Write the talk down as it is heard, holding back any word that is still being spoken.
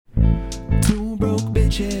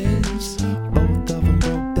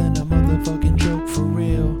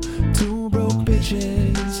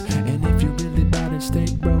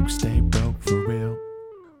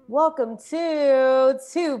welcome to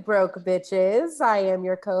Two Broke Bitches. I am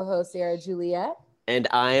your co-host, Sarah Juliet. And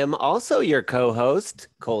I am also your co-host,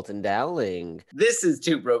 Colton Dowling. This is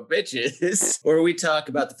Two Broke Bitches, where we talk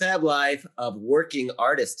about the fab life of working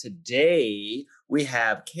artists. Today, we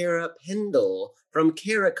have Kara Pendle from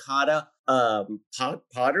Kara Kata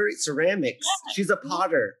Pottery Ceramics. She's a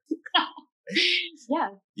potter. Yeah.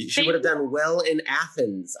 She would have done well in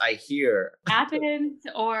Athens, I hear. Athens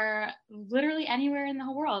or literally anywhere in the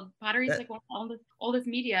whole world. Pottery is like one of the oldest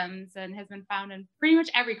mediums and has been found in pretty much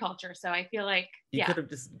every culture. So I feel like, You could have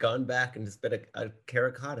just gone back and just been a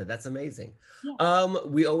Kara Kata. That's amazing. Yeah.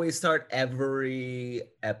 We always start every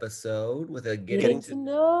episode with a getting to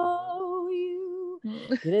know you,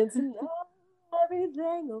 getting to know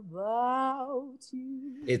everything about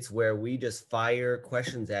you. It's where we just fire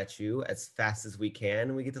questions at you as fast as we can,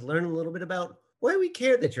 and we get to learn a little bit about why we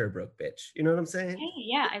care that you're a broke bitch. You know what I'm saying? Hey,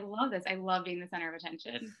 yeah, I love this. I love being the center of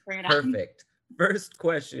attention. Bring it Perfect. First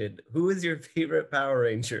question, who is your favorite Power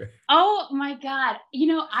Ranger? Oh my God. You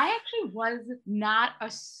know, I actually was not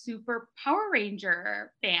a super Power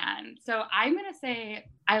Ranger fan. So I'm going to say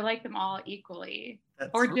I like them all equally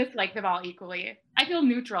or dislike them all equally. I feel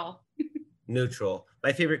neutral. Neutral.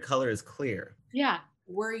 My favorite color is clear. Yeah.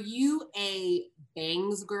 Were you a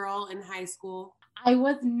bangs girl in high school? I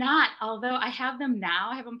was not, although I have them now.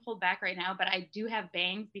 I have them pulled back right now, but I do have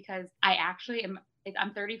bangs because I actually am.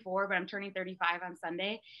 I'm 34, but I'm turning 35 on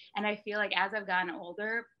Sunday. And I feel like as I've gotten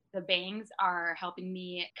older, the bangs are helping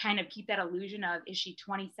me kind of keep that illusion of, is she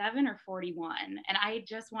 27 or 41? And I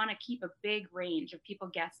just want to keep a big range of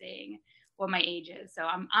people guessing what my age is. So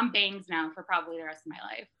I'm bangs now for probably the rest of my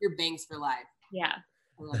life. You're bangs for life. Yeah.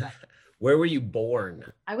 I love that. Where were you born?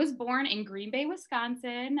 I was born in Green Bay,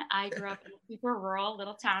 Wisconsin. I grew up in a super rural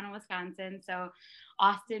little town in Wisconsin. So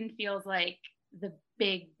Austin feels like the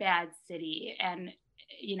big bad city. And,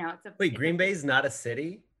 you know, Green Bay's not a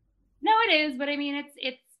city? No, it is. But I mean,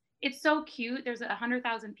 it's so cute. There's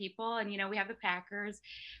 100,000 people. And, you know, we have the Packers.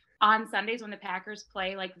 On Sundays when the Packers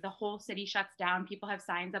play, like the whole city shuts down. People have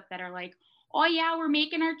signs up that are like, oh yeah, we're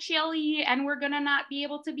making our chili and we're going to not be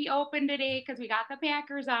able to be open today because we got the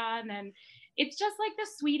Packers on. And it's just like the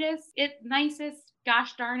sweetest, nicest,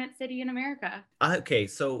 gosh darn it city in America. Okay,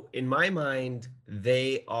 so in my mind,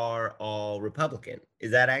 they are all Republican.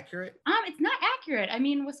 Is that accurate? It's not accurate. I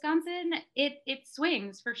mean, Wisconsin, it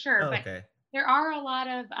swings for sure. Oh, but okay. There are a lot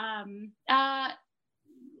of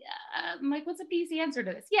like, what's a PC answer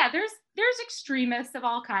to this? Yeah, there's extremists of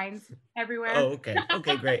all kinds everywhere. Oh, okay.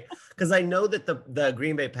 Okay, great. Because I know that the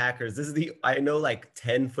Green Bay Packers, I know like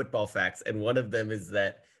 10 football facts, and one of them is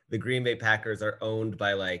that the Green Bay Packers are owned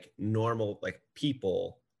by like normal like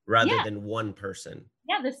people rather than one person.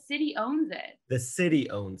 Yeah, the city owns it. The city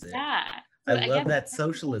owns it. Yeah. So I love that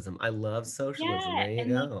socialism. I love socialism. Yeah, there you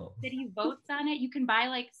go. The city votes on it. You can buy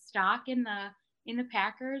like stock in the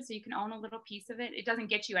Packers, so you can own a little piece of it. It doesn't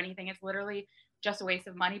get you anything. It's literally just a waste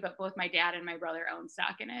of money, but both my dad and my brother own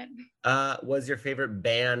stock in it. Was your favorite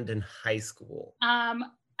band in high school?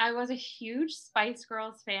 I was a huge Spice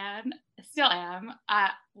Girls fan. Still am. I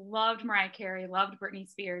loved Mariah Carey, loved Britney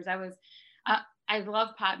Spears. I love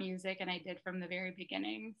pop music, and I did from the very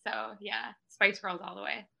beginning. So yeah, Spice Girls all the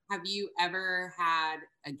way. Have you ever had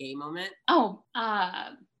a gay moment? Oh,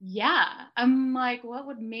 yeah. I'm like, what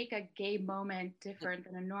would make a gay moment different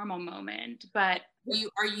than a normal moment? But are you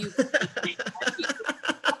how do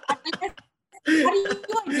you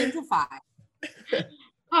identify?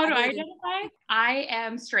 How do I identify? I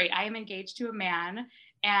am straight. I am engaged to a man,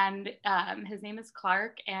 and his name is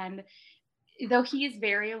Clark. And though he is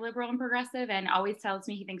very liberal and progressive and always tells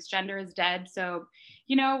me he thinks gender is dead. So,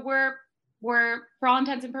 you know, we're for all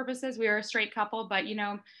intents and purposes, we are a straight couple, but you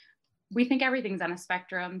know, we think everything's on a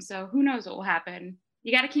spectrum. So who knows what will happen?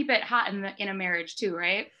 You got to keep it hot in a marriage too,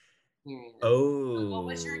 right? Yeah. Oh. What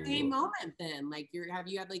was your gay moment then? Like, have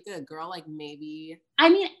you had like a girl, like maybe? I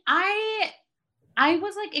mean, I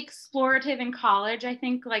was like explorative in college. I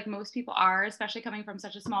think like most people are, especially coming from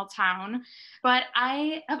such a small town. But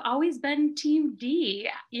I have always been Team D.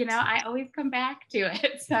 You know, I always come back to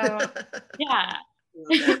it. So yeah.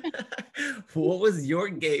 What was your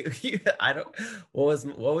gay? What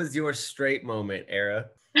was your straight moment, Era?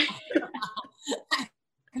 I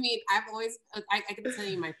mean, I can tell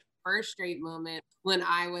you my first straight moment when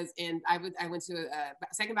I went to a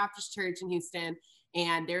Second Baptist Church in Houston,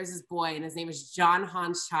 and there's this boy, and his name is John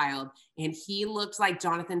Hanschild, and he looked like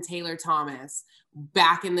Jonathan Taylor Thomas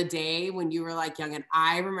back in the day when you were like young. And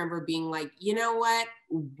I remember being like, you know what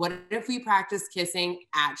if we practice kissing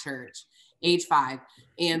at church? Age 5.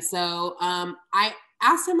 And so I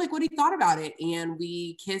asked him like what he thought about it. And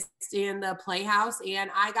we kissed in the playhouse and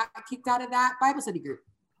I got kicked out of that Bible study group.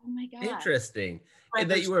 Oh my God. Interesting. And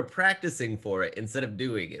that you were practicing for it instead of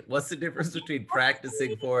doing it. What's the difference between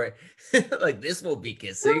practicing for it? Like, this won't be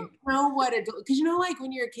kissing. I don't know what it, because you know, like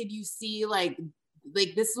when you're a kid, you see like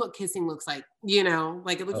this is what kissing looks like, you know,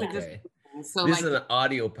 like it looks like this. So this like, is an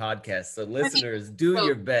audio podcast, so listeners, do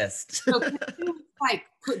your best. So like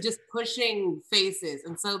just pushing faces,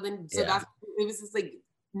 and so that's it was just like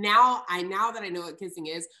now that I know what kissing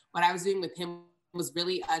is, what I was doing with him was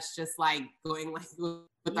really us just like going like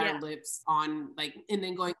with our lips on like, and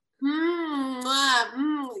then going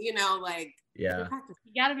you know, like you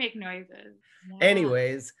gotta make noises.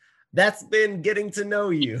 Anyways, that's been getting to know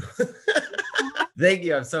you. Thank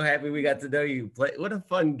you. I'm so happy we got to know you. What a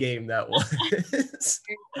fun game that was.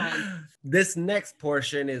 This next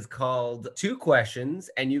portion is called 2 questions,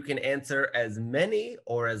 and you can answer as many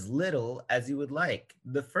or as little as you would like.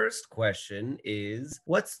 The first question is,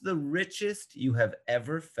 what's the richest you have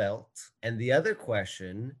ever felt? And the other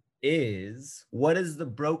question is, what is the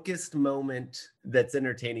brokest moment that's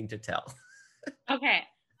entertaining to tell? Okay.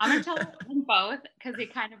 I'm going to tell them both because they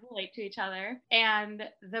kind of relate to each other. And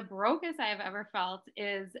the brokest I have ever felt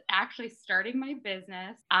is actually starting my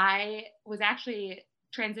business. I was actually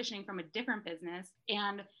transitioning from a different business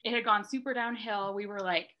and it had gone super downhill. We were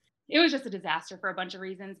like, it was just a disaster for a bunch of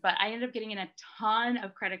reasons, but I ended up getting in a ton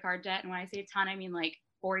of credit card debt. And when I say a ton, I mean like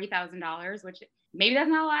 $40,000, which maybe that's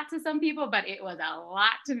not a lot to some people, but it was a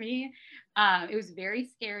lot to me. It was very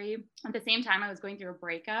scary. At the same time, I was going through a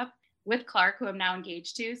breakup with Clark, who I'm now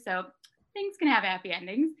engaged to. So things can have happy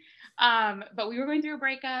endings. But we were going through a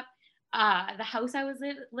breakup. The house I was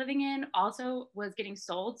living in also was getting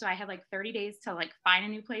sold. So I had like 30 days to like find a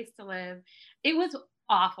new place to live. It was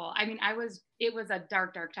awful. I mean, it was a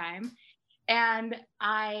dark, dark time. And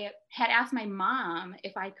I had asked my mom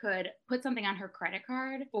if I could put something on her credit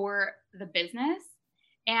card for the business.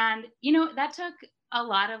 And, you know, that took a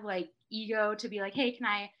lot of like ego to be like, hey, can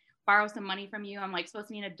I borrow some money from you? I'm like supposed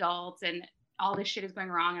to be an adult and all this shit is going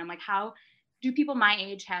wrong. And I'm like, how do people my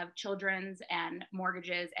age have children's and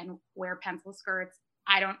mortgages and wear pencil skirts?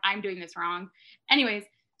 I'm doing this wrong. Anyways,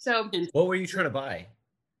 so what were you trying to buy?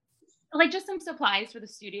 Like just some supplies for the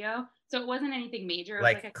studio. So it wasn't anything major. It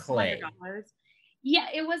was like clay. $100. Yeah,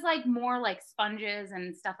 it was like more like sponges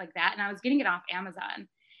and stuff like that. And I was getting it off Amazon.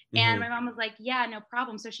 And my mom was like, yeah, no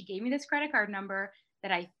problem. So she gave me this credit card number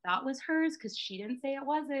that I thought was hers because she didn't say it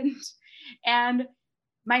wasn't. And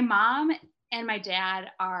my mom and my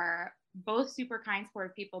dad are both super kind,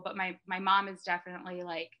 supportive people, but my mom is definitely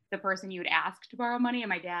like the person you would ask to borrow money, and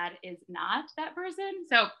my dad is not that person.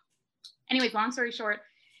 So anyways, long story short,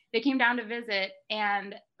 they came down to visit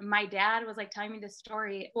and my dad was like telling me this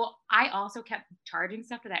story. Well, I also kept charging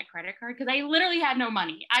stuff to that credit card because I literally had no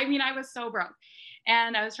money. I mean, I was so broke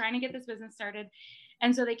and I was trying to get this business started.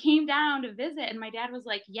 And so they came down to visit and my dad was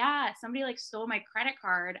like, yeah, somebody like stole my credit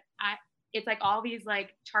card. It's like all these like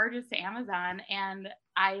charges to Amazon and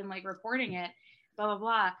I am like reporting it, blah, blah,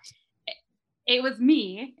 blah. It was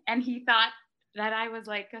me. And he thought that I was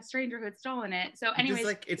like a stranger who had stolen it. So anyways.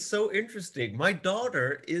 Like, it's so interesting. My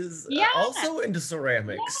daughter is also into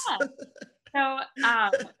ceramics. Yeah. So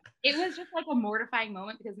it was just like a mortifying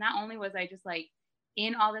moment because not only was I just like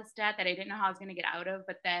in all this debt that I didn't know how I was going to get out of,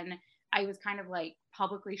 but then I was kind of like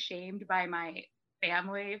publicly shamed by my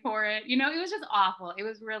family for it. You know, it was just awful. It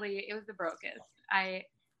was the brokest. I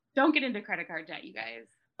don't get into credit card debt, you guys.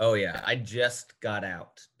 Oh yeah. I just got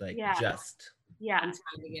out. Just. Yeah. I'm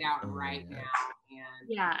trying to get out right now.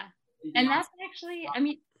 And that's actually, I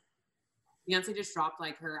mean, Beyonce just dropped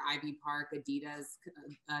like her Ivy Park Adidas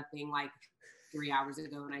thing like 3 hours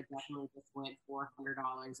ago. And I definitely just went $400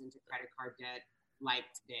 into credit card debt like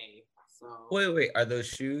today. So wait, are those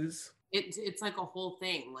shoes? It's like a whole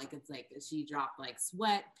thing. Like it's like she dropped like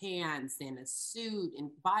sweatpants and a suit and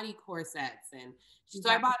body corsets and so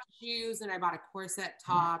I bought shoes and I bought a corset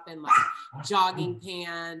top and like jogging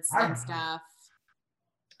pants and stuff.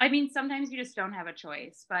 I mean, sometimes you just don't have a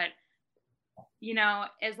choice, but you know,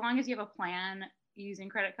 as long as you have a plan using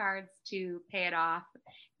credit cards to pay it off,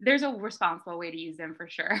 there's a responsible way to use them for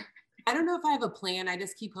sure. I don't know if I have a plan. I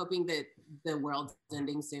just keep hoping that the world's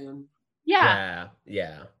ending soon. Yeah.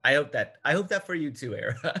 I hope that for you too,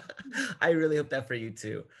 Era. I really hope that for you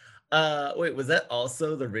too. Wait, was that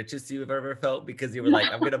also the richest you've ever felt? Because you were like,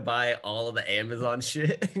 I'm gonna buy all of the Amazon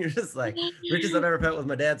shit. You're just like, richest I've ever felt was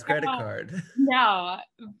my dad's credit card. No.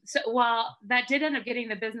 So, well, that did end up getting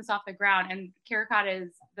the business off the ground, and Caricatta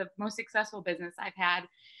is the most successful business I've had.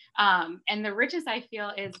 And the richest I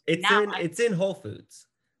feel is it's in Whole Foods.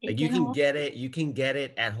 Like you can get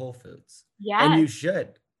it at Whole Foods. Yeah. And you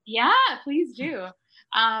should. Yeah, please do.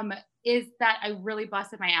 Is that I really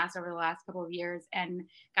busted my ass over the last couple of years and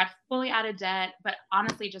got fully out of debt, but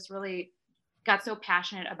honestly just really got so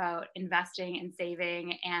passionate about investing and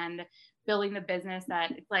saving and building the business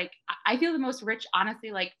that it's like I feel the most rich,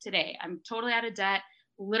 honestly, like today. I'm totally out of debt.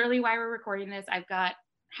 Literally why we're recording this. I've got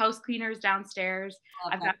house cleaners downstairs.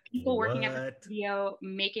 I've got people working at the studio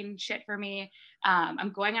making shit for me.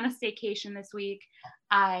 I'm going on a staycation this week.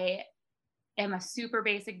 I am a super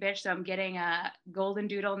basic bitch, so I'm getting a golden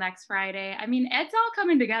doodle next Friday. I mean, it's all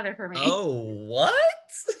coming together for me. Oh, what?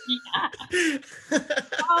 Yeah.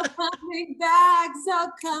 All coming back, so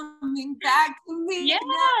coming back to me. Yeah.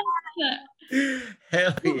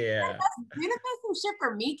 Hell yeah. Manifest some shit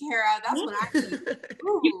for me, Kara. That's what I need.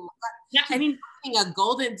 Ooh. Yeah, I mean, a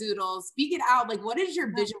golden doodle. Speak it out. Like, what is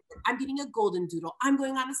your vision? I'm getting a golden doodle. I'm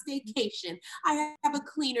going on a staycation. I have a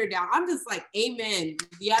cleaner down. I'm just like, amen.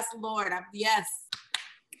 Yes, Lord. Yes.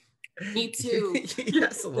 Me too.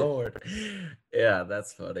 Yes, Lord. Yeah,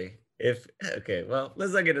 that's funny. Okay, well,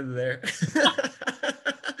 let's not get into there.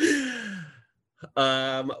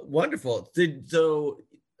 Wonderful.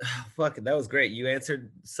 Fucking, that was great. You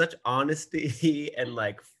answered such honesty and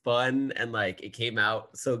like fun, and like it came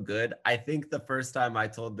out so good. I think the first time I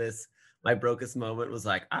told this, my brokest moment was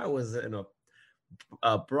like I was in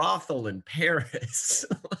a brothel in Paris.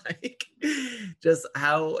 Like, just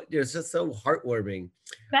how it's just so heartwarming.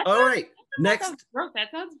 All right, next. That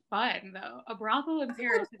sounds fun though. A brothel in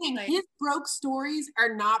Paris. Like, his broke stories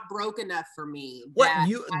are not broke enough for me. What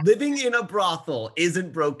living in a brothel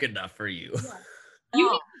isn't broke enough for you? Yeah. You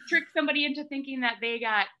need to trick somebody into thinking that they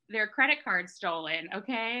got their credit card stolen,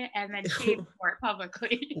 okay? And then paid for it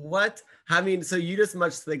publicly. What? I mean, so you just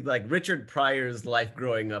must think like Richard Pryor's life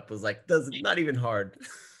growing up was like, not even hard.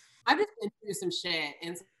 I've just been through some shit,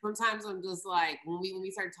 and sometimes I'm just like, when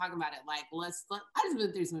we start talking about it, like, I just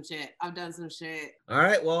been through some shit. I've done some shit. All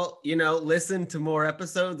right, well, listen to more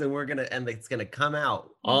episodes, and it's gonna come out.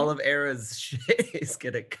 Mm-hmm. All of Era's shit is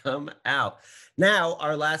gonna come out. Now,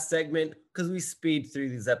 our last segment, because we speed through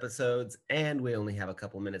these episodes, and we only have a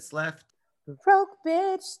couple minutes left. Broke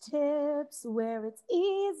bitch tips, where it's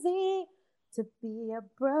easy to be a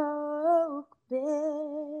broke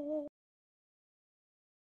bitch.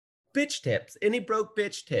 Bitch tips, any broke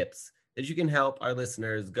bitch tips that you can help our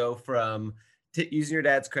listeners go from using your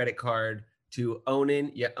dad's credit card to owning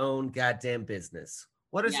your own goddamn business.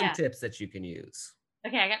 What are some tips that you can use?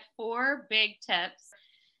 Okay, I got 4 big tips.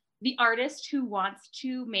 The artist who wants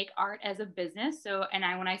to make art as a business. So,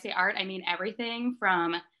 when I say art, I mean everything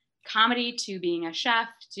from comedy to being a chef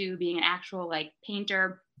to being an actual like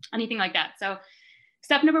painter, anything like that. So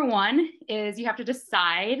step number 1 is you have to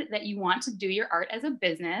decide that you want to do your art as a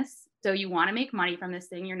business. So you want to make money from this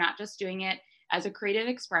thing. You're not just doing it as a creative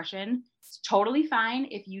expression. It's totally fine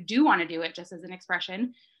if you do want to do it just as an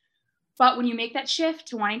expression. But when you make that shift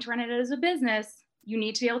to wanting to run it as a business, you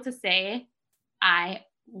need to be able to say, I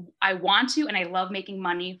want to, and I love making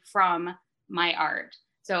money from my art.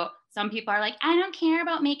 So some people are like, I don't care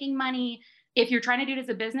about making money. If you're trying to do it as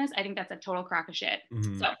a business, I think that's a total crock of shit.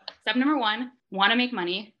 Mm-hmm. So step number 1, want to make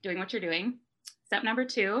money doing what you're doing. Step number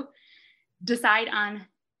 2, decide on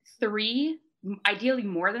 3, ideally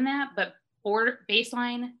more than that, but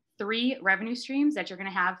baseline 3 revenue streams that you're going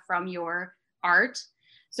to have from your art.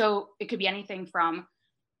 So it could be anything from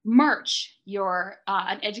merch,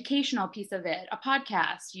 an educational piece of it, a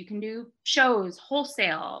podcast. You can do shows,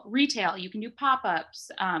 wholesale, retail. You can do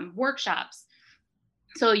pop-ups, workshops.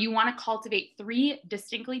 So you want to cultivate 3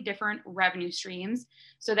 distinctly different revenue streams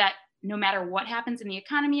so that no matter what happens in the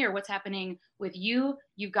economy or what's happening with you,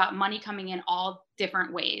 you've got money coming in all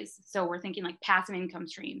different ways. So we're thinking like passive income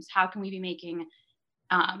streams. How can we be making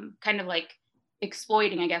kind of like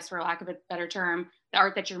exploiting, I guess, for lack of a better term, the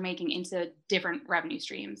art that you're making into different revenue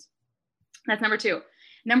streams? That's number 2.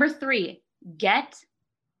 Number 3, get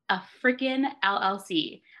a freaking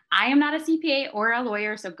LLC. I am not a CPA or a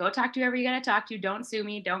lawyer, so go talk to whoever you got to talk to. Don't sue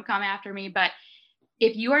me. Don't come after me. But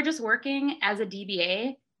if you are just working as a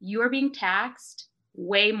DBA, you are being taxed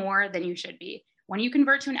way more than you should be. When you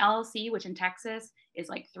convert to an LLC, which in Texas is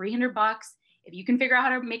like $300, if you can figure out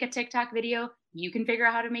how to make a TikTok video, you can figure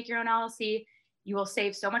out how to make your own LLC. You will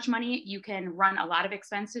save so much money. You can run a lot of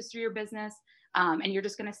expenses through your business, and you're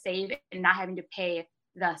just going to save and not having to pay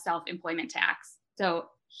the self-employment tax. So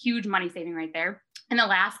huge money saving right there. And the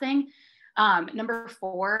last thing, number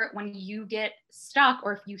 4, when you get stuck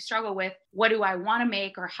or if you struggle with what do I want to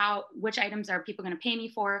make or which items are people going to pay me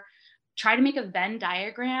for, try to make a Venn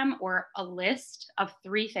diagram or a list of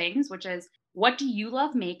 3 things, which is what do you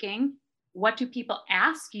love making? What do people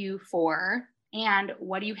ask you for? and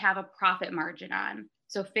what do you have a profit margin on?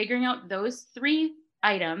 So figuring out those 3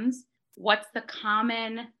 items, what's the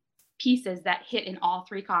common pieces that hit in all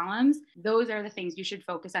 3 columns, those are the things you should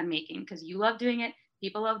focus on making because you love doing it,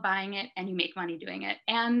 people love buying it, and you make money doing it.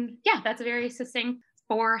 And yeah, that's a very succinct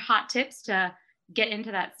 4 hot tips to get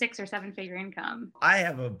into that 6 or 7 figure income. I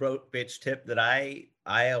have a broke bitch tip that I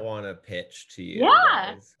want to pitch to you.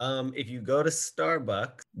 Yeah. Guys. If you go to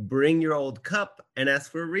Starbucks, bring your old cup and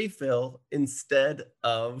ask for a refill instead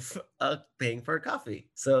of paying for a coffee.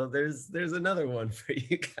 So there's another one for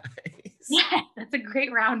you guys. Yeah, that's a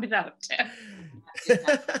great rounded out tip.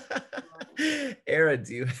 Era,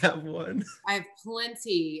 do you have one? I have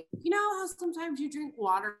plenty. You know how sometimes you drink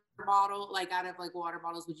water bottle, like out of like water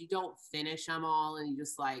bottles, but you don't finish them all and you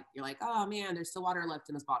just like, you're like, oh man, there's still water left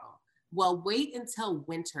in this bottle. Well, wait until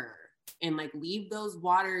winter and like leave those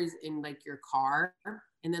waters in like your car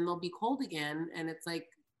and then they'll be cold again and it's like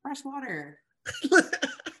fresh water.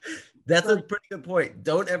 That's a pretty good point.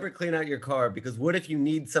 Don't ever clean out your car because what if you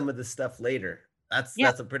need some of the stuff later?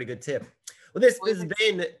 That's a pretty good tip. Well, this has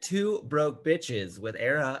been 2 Broke Bitches with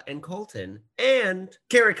Era and Colton and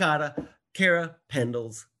Cara Cotta, Cara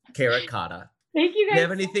Pendles, Cara Cotta. Thank you guys. Do you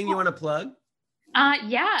have anything you want to plug?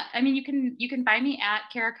 Yeah, I mean, you can find me at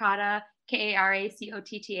Cara Cotta,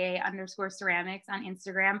 KARACOTTA_ceramics on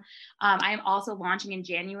Instagram. I am also launching in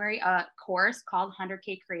January a course called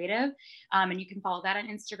 100K Creative, and you can follow that on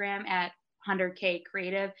Instagram at 100K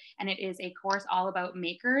Creative, and it is a course all about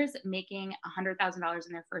makers making $100,000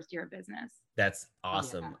 in their first year of business. That's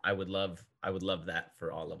awesome. Yeah. I would love that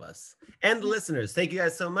for all of us and the listeners. Thank you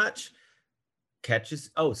guys so much. Catch us.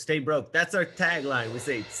 Oh, stay broke. That's our tagline. We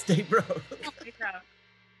say stay broke. Stay broke.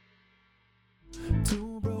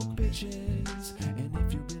 2 broke bitches, and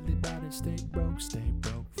if you really bad it, stay broke.